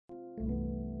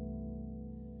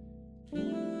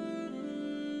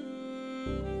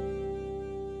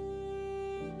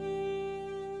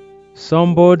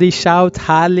Somebody shout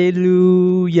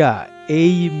hallelujah.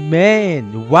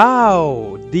 Amen.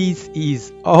 Wow, this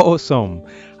is awesome.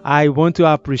 I want to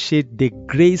appreciate the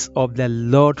grace of the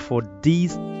Lord for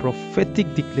this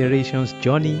prophetic declarations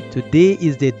journey. Today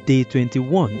is the day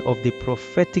 21 of the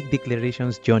prophetic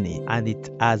declarations journey, and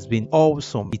it has been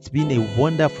awesome. It's been a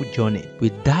wonderful journey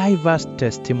with diverse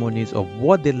testimonies of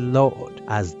what the Lord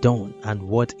has done and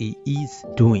what He is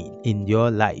doing in your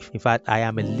life. In fact, I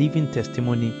am a living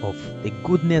testimony of the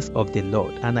goodness of the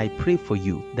Lord, and I pray for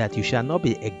you that you shall not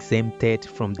be exempted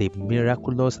from the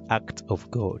miraculous act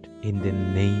of God in the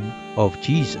name of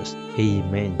Jesus.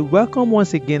 Amen. Welcome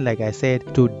once again. Like I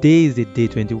said, today is the day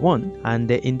 21, and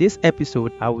in this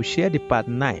episode I will share the part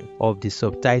 9 of the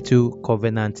subtitle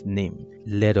Covenant Name.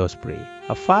 Let us pray.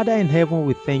 Our Father in heaven,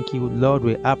 we thank you, Lord.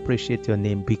 We appreciate your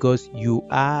name because you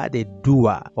are the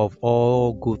doer of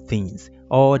all good things.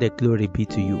 All the glory be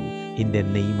to you in the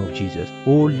name of Jesus.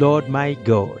 Oh Lord, my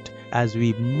God, as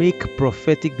we make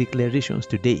prophetic declarations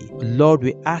today, Lord,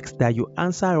 we ask that you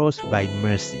answer us by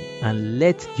mercy and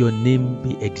let your name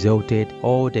be exalted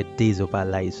all the days of our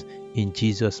lives. In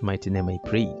Jesus' mighty name I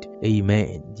prayed.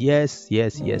 Amen. Yes.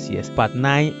 Part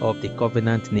 9 of the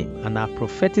covenant name. And our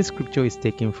prophetic scripture is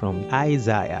taken from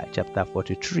Isaiah chapter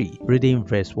 43, reading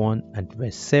verse 1 and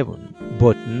verse 7.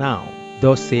 But now,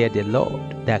 thus saith the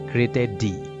Lord that created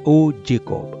thee, O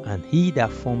Jacob, and he that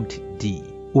formed thee,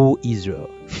 O Israel.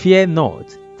 Fear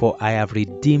not, for I have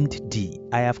redeemed thee.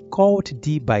 I have called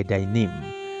thee by thy name.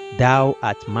 Thou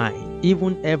art mine,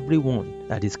 even every one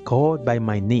that is called by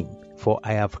my name. For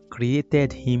I have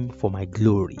created him for my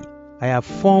glory. I have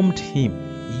formed him,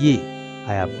 yea,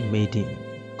 I have made him.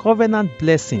 Covenant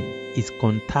blessing is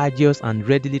contagious and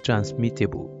readily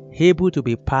transmittable, able to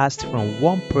be passed from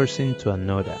one person to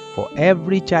another. For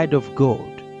every child of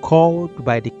God called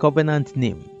by the covenant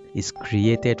name is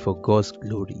created for God's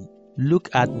glory. Look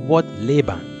at what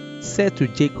Laban said to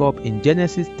Jacob in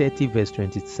Genesis 30 verse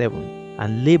 27.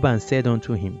 And Laban said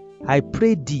unto him, I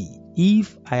pray thee,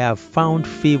 if I have found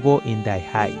favor in thy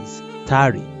eyes,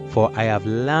 tarry, for I have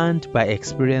learned by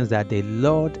experience that the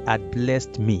Lord had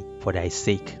blessed me for thy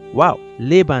sake. Wow.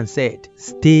 Laban said,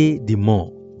 stay the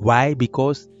more. Why?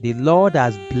 Because the Lord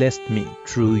has blessed me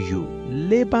through you.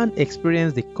 Laban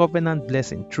experienced the covenant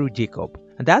blessing through Jacob.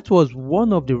 And that was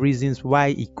one of the reasons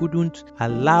why he couldn't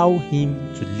allow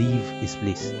him to leave his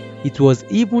place. It was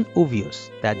even obvious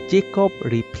that Jacob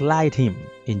replied him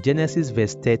in Genesis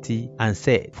verse 30 and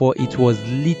said, for it was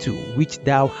little which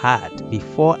thou had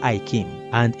before I came,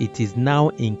 and it is now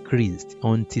increased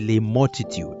until a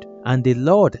multitude. And the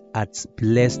Lord hath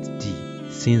blessed thee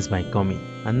since my coming.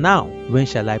 And now, when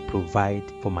shall I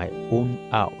provide for my own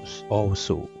house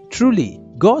also? Truly,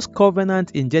 God's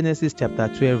covenant in Genesis chapter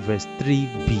 12 verse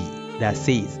 3b that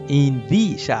says, in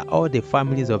thee shall all the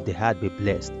families of the earth be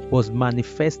blessed, was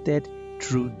manifested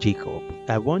through Jacob.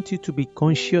 I want you to be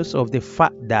conscious of the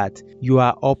fact that you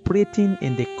are operating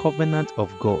in the covenant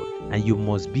of God and you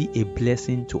must be a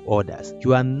blessing to others.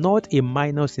 You are not a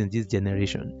minus in this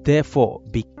generation. Therefore,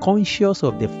 be conscious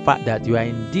of the fact that you are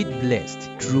indeed blessed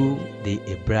through the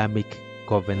Abrahamic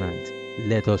covenant.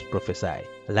 Let us prophesy.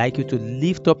 I'd like you to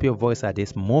lift up your voice at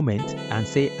this moment and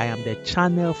say, I am the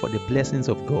channel for the blessings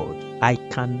of God. I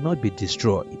cannot be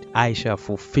destroyed. I shall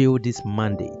fulfill this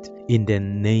mandate in the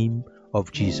name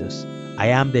of Jesus. I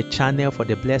am the channel for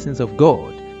the blessings of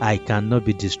God. I cannot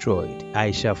be destroyed.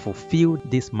 I shall fulfill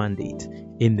this mandate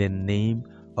in the name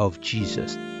of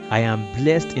Jesus. I am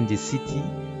blessed in the city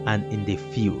and in the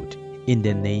field in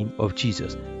the name of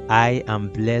Jesus. I am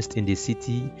blessed in the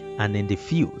city and in the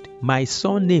field. My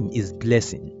son name is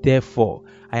blessing. Therefore,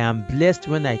 I am blessed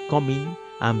when I come in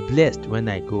and blessed when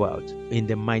I go out. In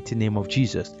the mighty name of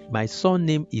Jesus. My son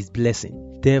name is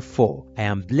blessing. Therefore, I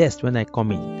am blessed when I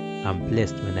come in. I'm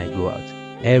blessed when I go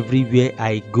out. Everywhere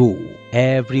I go,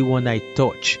 everyone I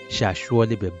touch shall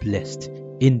surely be blessed.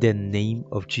 In the name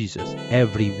of Jesus.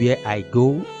 Everywhere I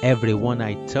go, everyone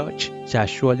I touch shall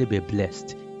surely be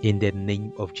blessed. In the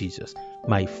name of Jesus.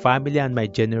 My family and my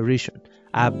generation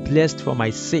are blessed for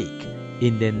my sake.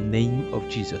 In the name of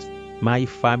Jesus. My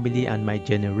family and my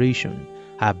generation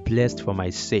are blessed for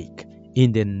my sake.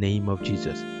 In the name of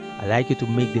Jesus. I'd like you to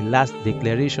make the last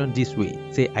declaration this way.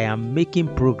 Say, I am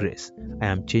making progress. I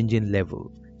am changing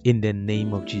level. In the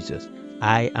name of Jesus.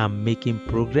 I am making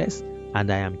progress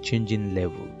and I am changing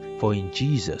level. For in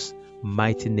Jesus'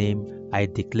 mighty name I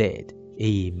declared.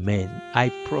 Amen. I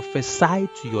prophesy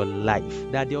to your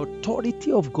life that the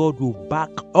authority of God will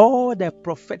back all the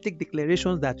prophetic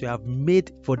declarations that you have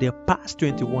made for the past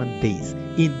 21 days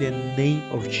in the name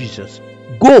of Jesus.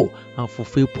 Go and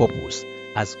fulfill purpose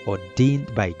as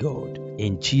ordained by God.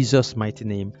 In Jesus' mighty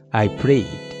name, I prayed.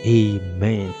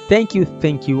 Amen. Thank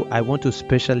you. I want to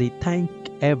specially thank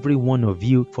every one of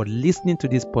you for listening to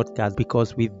this podcast,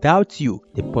 because without you,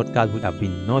 the podcast would have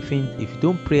been nothing if you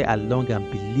don't pray along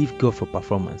and believe God for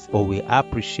performance. But we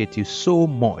appreciate you so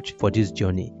much for this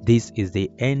journey. This is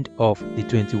the end of the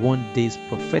 21 days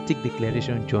prophetic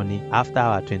declaration journey after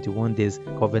our 21 days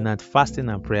covenant fasting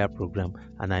and prayer program.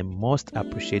 And I must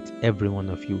appreciate every one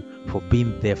of you for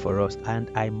being there for us.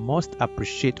 And I must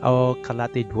appreciate our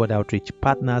Calated Word Outreach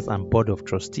partners and board of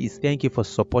trustees. Thank you for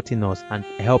supporting us and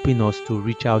helping us to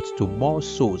reach out to more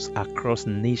souls across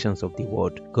nations of the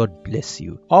world. God bless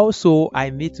you. Also,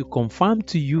 I need to confirm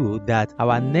to you that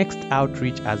our next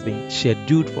outreach has been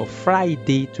scheduled for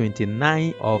Friday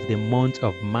 29 of the month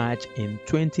of March in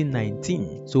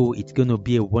 2019. So it's going to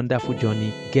be a wonderful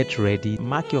journey. Get ready,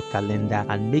 mark your calendar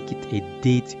and make it a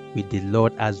date with the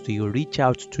Lord as we reach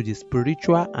out to the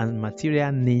spiritual and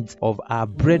material needs of our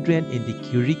brethren in the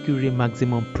Kirikiri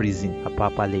Maximum Prison,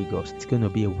 Apapa, Lagos. It's going to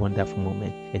be a wonderful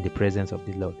moment in the presence of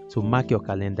the Lord. So mark your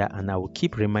calendar and I will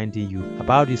keep reminding you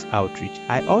about this outreach.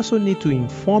 I also need to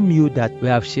inform you that we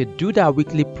have scheduled our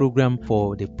weekly program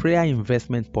for the Prayer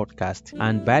Investment Podcast,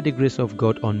 and by the grace of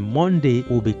God, on Monday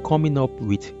we'll be coming up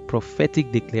with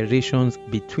prophetic declarations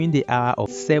between the hour of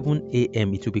 7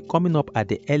 a.m. It will be coming up at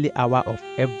the early hour of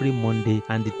every Monday,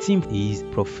 and the theme is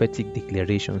prophetic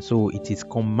declaration. So it is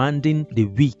commanding the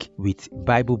week with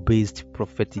Bible-based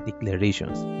prophetic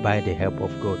declarations by the help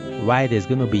of God. While there's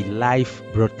going to be live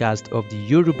broadcast of the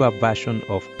Yoruba version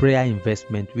of Prayer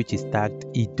Investment, which is tagged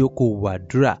Idoko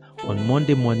Wadra, on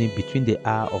Monday morning between the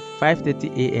hour of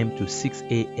 5:30 a.m. to 6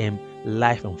 a.m.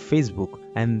 live on Facebook.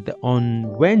 And on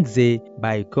Wednesday,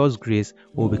 by God's grace,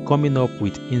 we'll be coming up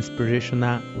with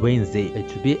Inspirational Wednesday.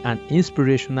 It will be an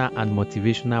inspirational and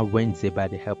motivational Wednesday by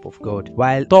the help of God.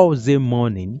 While Thursday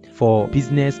morning for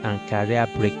business and career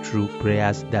breakthrough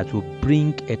prayers that will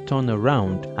bring a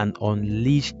turnaround and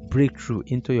unleash breakthrough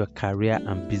into your career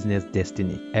and business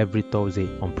destiny every Thursday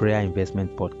on Prayer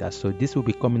Investment Podcast. So this will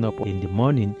be coming up in the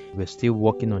morning. We're still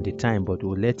working on the time, but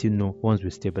we'll let you know once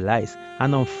we stabilize.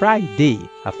 And on Friday,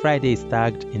 a Friday is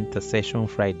tagged Intercession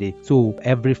Friday. So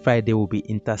every Friday we'll be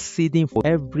interceding for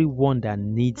everyone that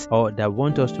needs or that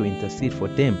want us to intercede for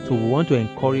them. So we want to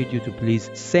encourage you to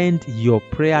please send your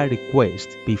prayer request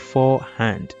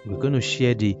beforehand. We're going to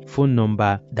share the phone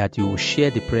number that you will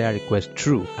share the prayer request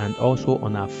through, and also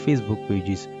on our Facebook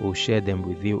pages we'll share them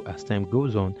with you as time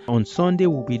goes on. On Sunday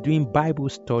we'll be doing Bible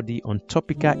study on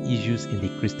topical issues in the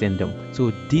Christendom.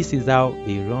 So this is how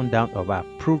the rundown of our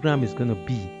program is going to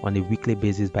be on a weekly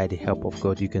basis by the help of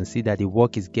God. You can see that the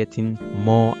work is getting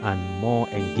more and more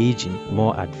engaging,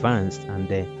 more advanced,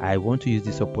 and I want to use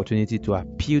this opportunity to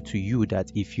appeal to you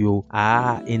that if you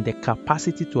are in the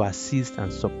capacity to assist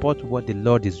and support what the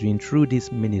Lord is doing through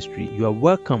this ministry, you are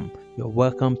welcome. You're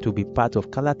welcome to be part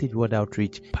of Calated Word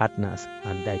Outreach partners,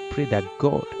 and I pray that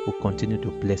God will continue to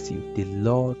bless you. The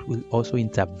Lord will also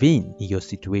intervene in your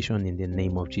situation in the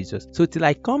name of Jesus. So till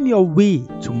I come your way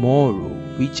tomorrow,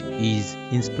 which is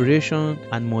Inspiration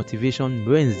and Motivation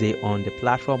Wednesday on the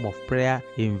platform of Prayer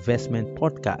Investment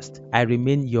Podcast, I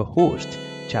remain your host,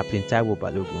 Chaplain Taiwo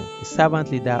Balogun, the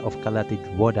servant leader of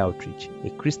Calated Word Outreach, a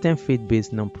Christian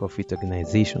faith-based non-profit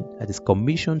organization that is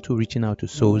commissioned to reaching out to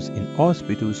souls in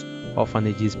hospitals,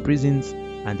 orphanages, prisons,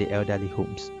 and the elderly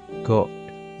homes. God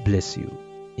bless you.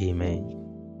 Amen.